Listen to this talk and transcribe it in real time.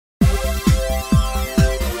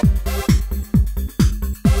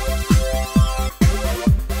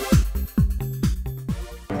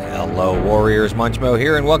Warriors, Munchmo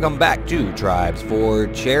here, and welcome back to Tribes for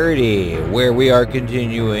Charity, where we are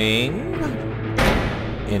continuing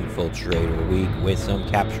Infiltrator Week with some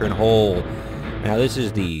capture and hold. Now, this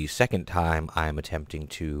is the second time I'm attempting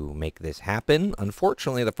to make this happen.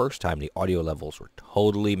 Unfortunately, the first time the audio levels were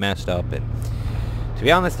totally messed up, and to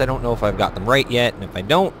be honest, I don't know if I've got them right yet, and if I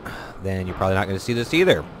don't, then you're probably not going to see this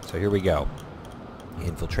either. So here we go.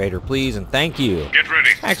 Infiltrator, please, and thank you. Get ready.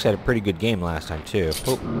 I actually had a pretty good game last time, too.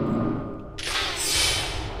 Oh.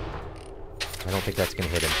 I don't think that's going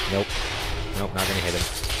to hit him. Nope. Nope, not going to hit him.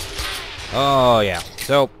 Oh, yeah.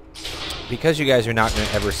 So, because you guys are not going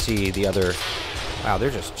to ever see the other... Wow,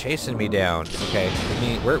 they're just chasing me down. Okay,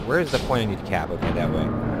 where is the point I need to cap? Okay, that way.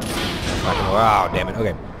 Wow, damn it.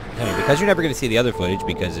 Okay. Anyway, because you're never going to see the other footage,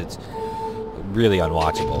 because it's really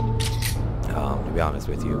unwatchable, to be honest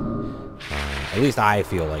with you. At least I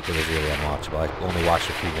feel like it was really unwatchable. I only watched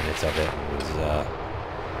a few minutes of it. I was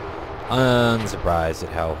unsurprised at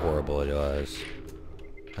how horrible it was.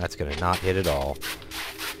 That's going to not hit at all.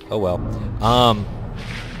 Oh well.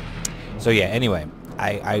 So yeah, anyway,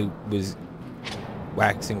 I was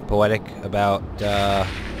waxing poetic about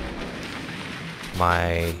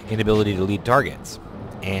my inability to lead targets.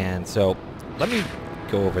 And so let me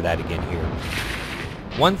go over that again here.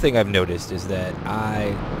 One thing I've noticed is that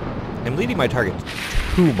I'm leading my targets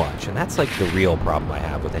too much, and that's like the real problem I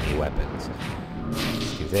have with any weapons.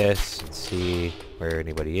 Let's do this and see where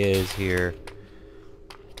anybody is here.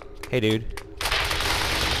 Hey, dude.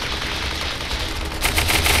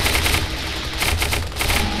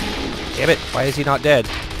 Damn it, why is he not dead?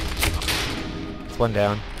 That's one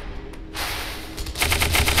down.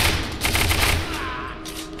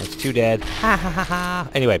 That's two dead. Ha ha ha ha.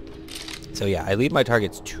 Anyway, so yeah, I lead my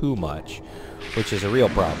targets too much, which is a real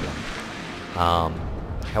problem.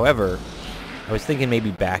 However, I was thinking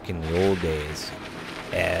maybe back in the old days,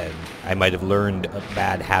 and I might have learned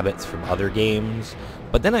bad habits from other games,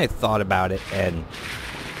 but then I thought about it, and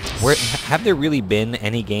have there really been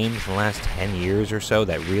any games in the last 10 years or so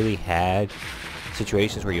that really had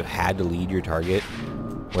situations where you had to lead your target,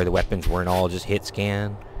 where the weapons weren't all just hit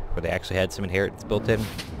scan, where they actually had some inheritance built in?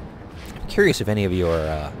 I'm curious if any of you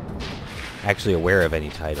are actually aware of any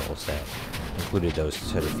titles that included those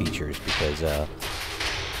sort of features, because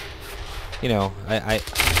you know, I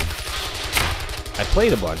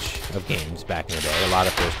played a bunch of games back in the day, a lot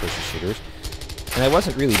of first-person shooters, and I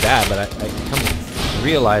wasn't really bad, but I come to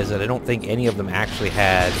realize that I don't think any of them actually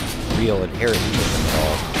had real inheritance at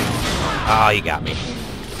all. Ah, you got me.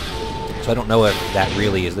 So I don't know if that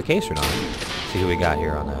really is the case or not. See who we got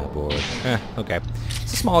here on that board. Okay.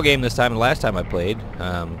 It's a small game this time. The last time I played,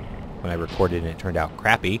 when I recorded and it turned out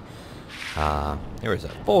crappy, there was a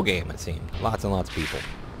full game, it seemed. Lots and lots of people.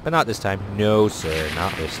 But not this time. No, sir.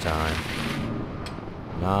 Not this time.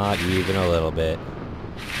 Not even a little bit.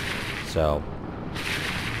 So.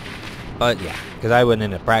 But, yeah. Because I went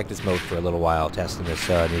into practice mode for a little while, testing this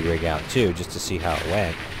new rig out, too, just to see how it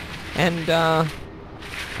went. And, I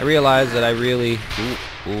realized that I really...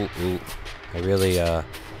 I really,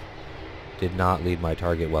 did not lead my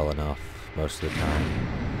target well enough most of the time.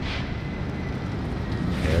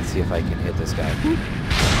 Okay, let's see if I can hit this guy.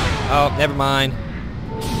 Oh, never mind.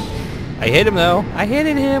 I hit him, though. I hit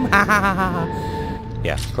him. Ha ha ha ha.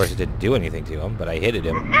 Yeah, of course it didn't do anything to him, but I hit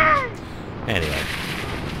him. Anyway.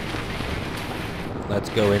 Let's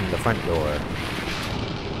go in the front door.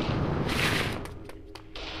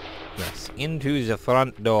 Yes, into the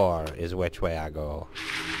front door is which way I go.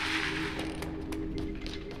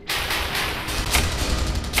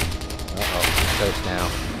 Uh-oh, toast now.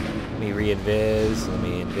 Let me re-invis. Let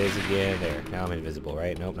me invis again. There. Now I'm invisible,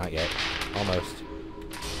 right? Nope, not yet. Almost.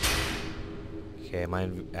 Okay, am I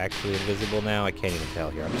actually invisible now? I can't even tell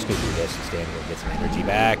here. I'm just going to do this and stand here and get some energy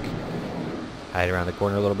back. Hide around the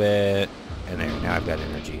corner a little bit. And there. Now I've got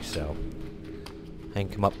energy, so I can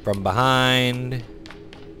come up from behind.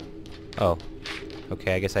 Oh.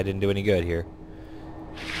 Okay, I guess I didn't do any good here.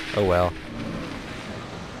 Oh well.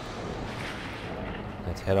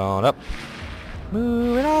 Let's head on up.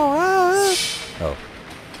 Moving on up. Oh.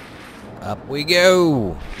 Up we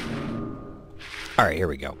go. Alright, here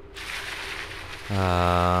we go.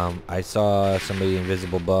 I saw somebody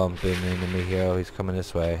invisible bumping into me here. Oh, he's coming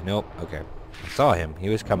this way. Nope. Okay. I saw him. He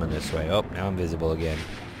was coming this way. Oh, now I'm visible again.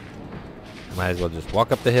 Might as well just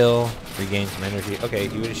walk up the hill, regain some energy. Okay,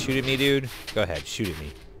 you want to shoot at me, dude? Go ahead, shoot at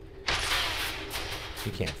me.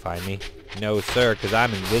 You can't find me. No, sir, because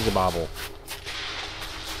I'm invisible.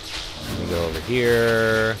 Let me go over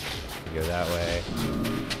here. Let me go that way.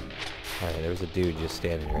 Alright, there was a dude just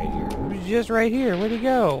standing right here. He was just right here. Where'd he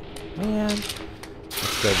go? Man.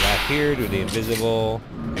 Let's go back here to the invisible.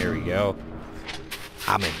 There we go.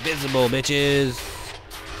 I'm invisible, bitches.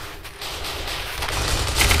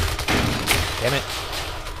 Damn it.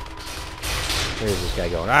 Where's this guy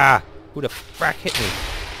going? Ah! Who the frack hit me?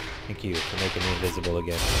 Thank you for making me invisible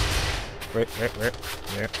again. Where?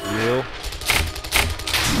 You.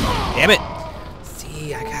 Damn it!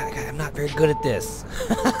 See, I'm not very good at this.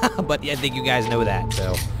 But yeah, I think you guys know that,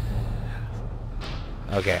 so.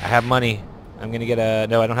 Okay, I have money. I'm gonna get a...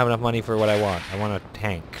 No, I don't have enough money for what I want. I want a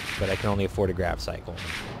tank, but I can only afford a grab cycle.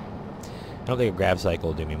 I don't think a grab cycle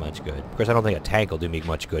will do me much good. Of course, I don't think a tank will do me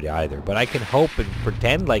much good either, but I can hope and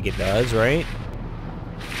pretend like it does, right?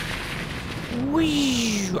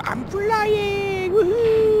 Whee! I'm flying!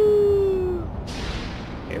 Woohoo!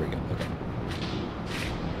 Here we go. Okay.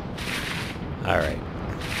 Alright.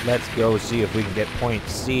 Let's go see if we can get point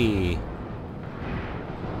C.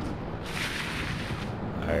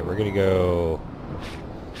 Alright, we're gonna go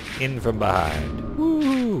in from behind.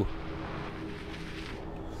 Woo!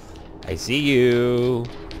 I see you.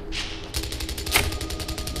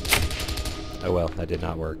 Oh well, that did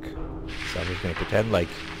not work. So I'm just gonna pretend like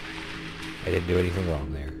I didn't do anything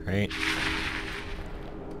wrong there, right?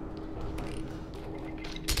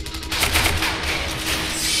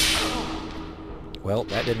 Well,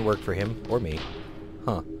 that didn't work for him or me.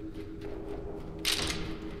 Huh.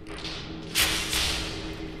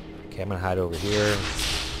 Okay, I'm gonna hide over here.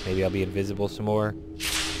 Maybe I'll be invisible some more.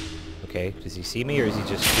 Okay, does he see me or is he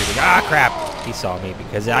just shooting? Ah, crap! He saw me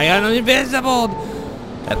because I am invisible!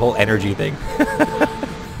 That whole energy thing.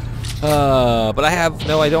 But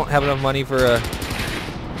I don't have enough money for a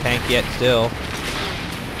tank yet still.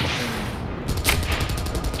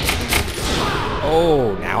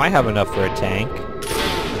 Oh, now I have enough for a tank.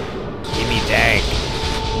 Give me tank.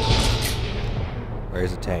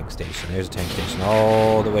 Where's the tank station? There's a tank station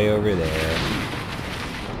all the way over there.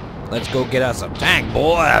 Let's go get us a tank,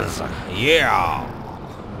 boys! Yeah!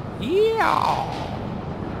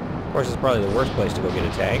 Yeah! Of course, it's probably the worst place to go get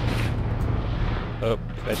a tank. Oh,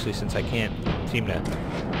 especially since I can't seem to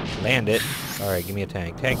land it. Alright, give me a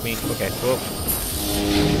tank. Tank me. Okay, whoa.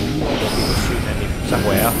 People shooting at me from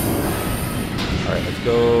somewhere. Alright, let's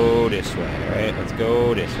go this way. Alright, let's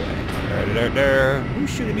go this way. Who's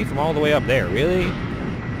shooting me from all the way up there? Really?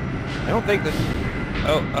 I don't think that...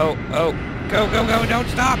 Oh. Go, don't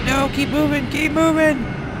stop! No, keep moving!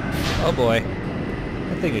 Oh boy.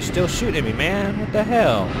 That thing is still shooting at me, man. What the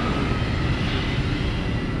hell?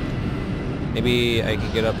 Maybe I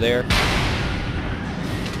can get up there.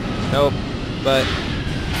 Nope. But...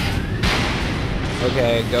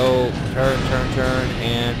 Okay, go. Turn,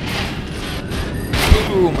 and...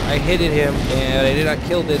 Boom! I hit him, and I did not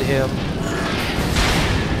kill him.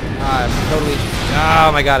 I'm totally...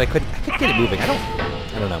 Oh my god, I couldn't get it moving. I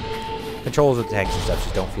don't know. Controls with tanks and stuff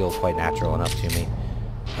just don't feel quite natural enough to me.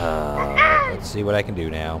 Let's see what I can do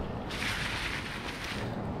now.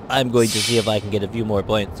 I'm going to see if I can get a few more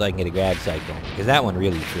points so I can get a grab cycle. Because that one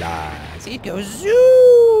really flies. It goes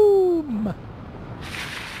zoom!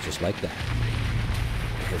 Just like that.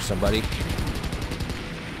 Here's somebody.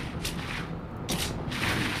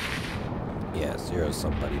 Yes, here's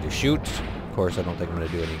somebody to shoot. Of course, I don't think I'm going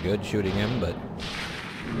to do any good shooting him, but...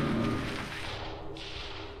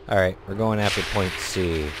 Alright, we're going after point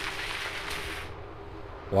C.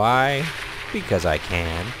 Why? Because I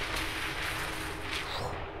can.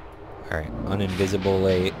 Alright,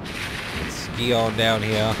 uninvisible-ate. Let's ski on down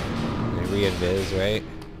here. And re-invis, right?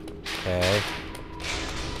 Okay.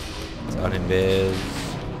 Let's uninvis.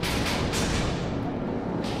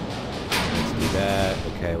 Let's do that.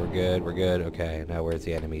 Okay, we're good. Okay, now where's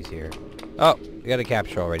the enemies here? Oh, we got a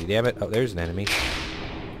capture already, damn it. Oh, there's an enemy.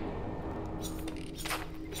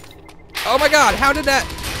 Oh my god, how did that...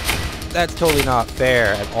 That's totally not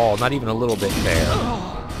fair at all. Not even a little bit fair.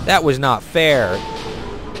 That was not fair.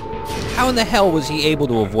 How in the hell was he able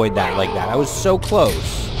to avoid that like that? I was so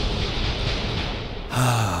close.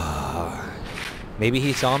 Maybe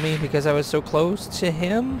he saw me because I was so close to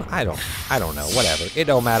him? I don't know. Whatever. It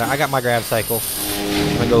don't matter. I got my grab cycle.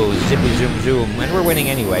 I'm gonna go zippy zoom zoom. And we're winning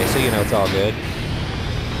anyway, so you know it's all good.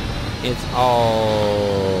 It's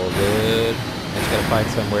all good. I just gotta find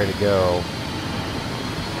somewhere to go.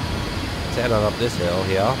 Let's head on up this hill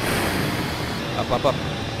here. Up.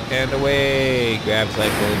 And away. Grab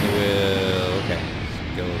cycle in the wheel. Okay.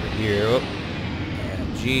 Let's go over here. Oh.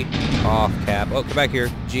 And G. Off. Cap. Oh, come back here.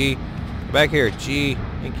 G. Come back here. G.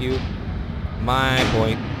 Thank you. My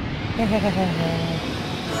point.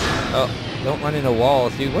 Oh, don't run into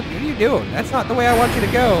walls, dude. What are you doing? That's not the way I want you to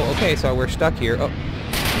go. Okay, so we're stuck here. Oh.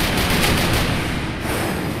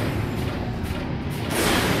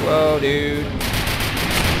 Whoa, dude.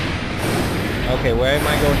 Okay, where am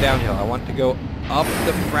I going downhill? I want to go up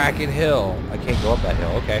the fracking hill. I can't go up that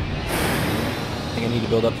hill. Okay. I think I need to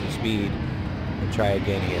build up some speed and try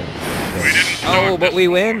again here. Oh, but we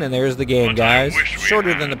win, and there's the game, guys.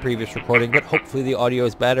 Shorter than the previous recording, but hopefully the audio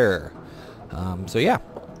is better. So yeah.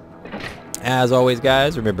 As always,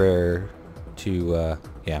 guys, remember to,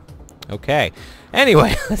 yeah. Okay.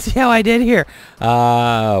 Anyway, let's see how I did here.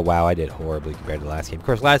 Wow, I did horribly compared to the last game. Of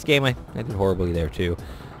course, last game I did horribly there, too.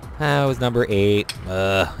 That was number 8.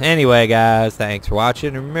 Anyway, guys, thanks for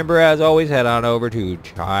watching. And remember, as always, head on over to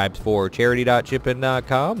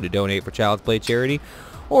tribesforcharity.chippin.com to donate for Child's Play charity.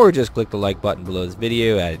 Or just click the like button below this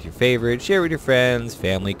video, add it to your favorite, share with your friends,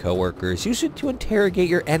 family, coworkers. Use it to interrogate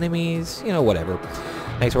your enemies, you know, whatever.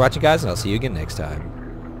 Thanks for watching, guys, and I'll see you again next time.